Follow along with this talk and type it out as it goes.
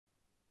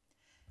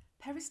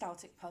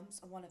Peristaltic pumps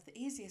are one of the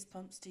easiest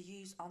pumps to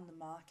use on the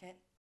market.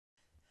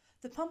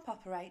 The pump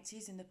operates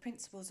using the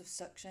principles of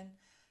suction,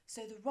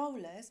 so the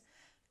rollers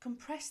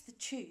compress the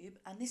tube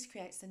and this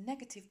creates the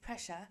negative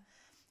pressure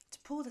to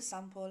pull the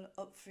sample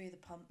up through the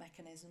pump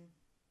mechanism.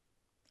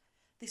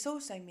 This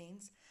also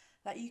means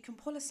that you can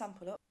pull a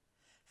sample up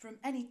from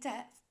any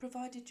depth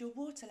provided your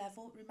water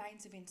level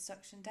remains within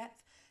suction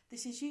depth.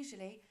 This is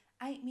usually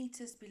 8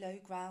 metres below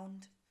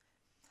ground.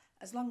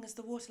 As long as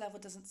the water level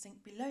doesn't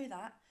sink below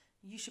that,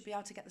 you should be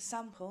able to get the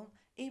sample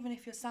even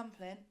if you're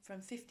sampling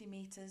from 50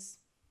 metres.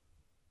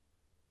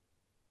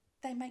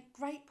 They make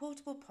great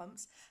portable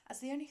pumps as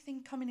the only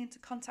thing coming into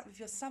contact with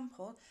your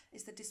sample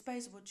is the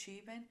disposable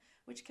tubing,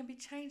 which can be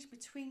changed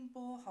between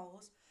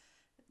boreholes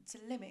to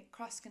limit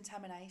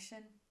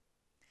cross-contamination.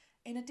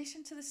 In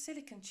addition to the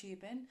silicone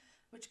tubing,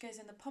 which goes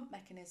in the pump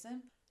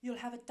mechanism, you'll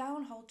have a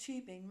downhole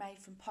tubing made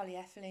from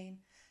polyethylene,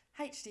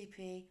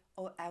 HDPE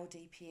or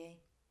LDPE.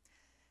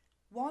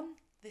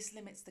 This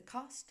limits the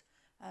cost,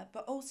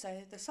 but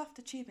also the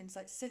softer tubings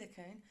like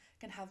silicone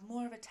can have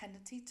more of a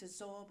tendency to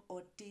zorb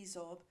or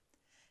desorb.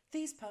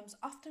 These pumps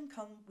often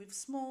come with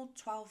small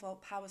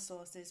 12-volt power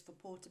sources for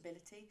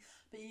portability,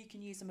 but you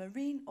can use a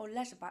marine or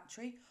leisure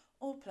battery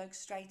or plug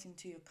straight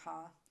into your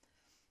car.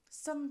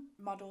 Some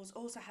models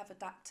also have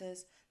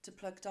adapters to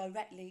plug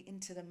directly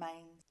into the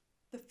mains.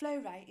 The flow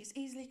rate is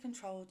easily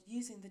controlled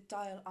using the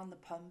dial on the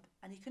pump,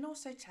 and you can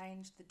also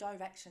change the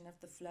direction of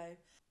the flow.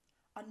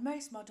 On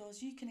most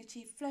models you can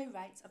achieve flow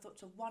rates of up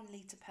to 1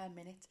 litre per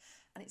minute,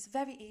 and it's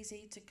very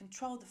easy to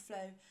control the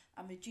flow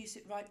and reduce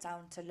it right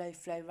down to low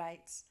flow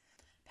rates.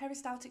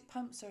 Peristaltic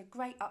pumps are a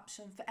great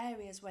option for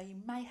areas where you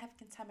may have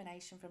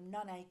contamination from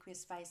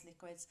non-aqueous phase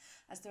liquids,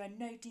 as there are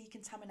no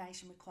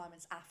decontamination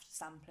requirements after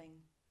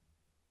sampling.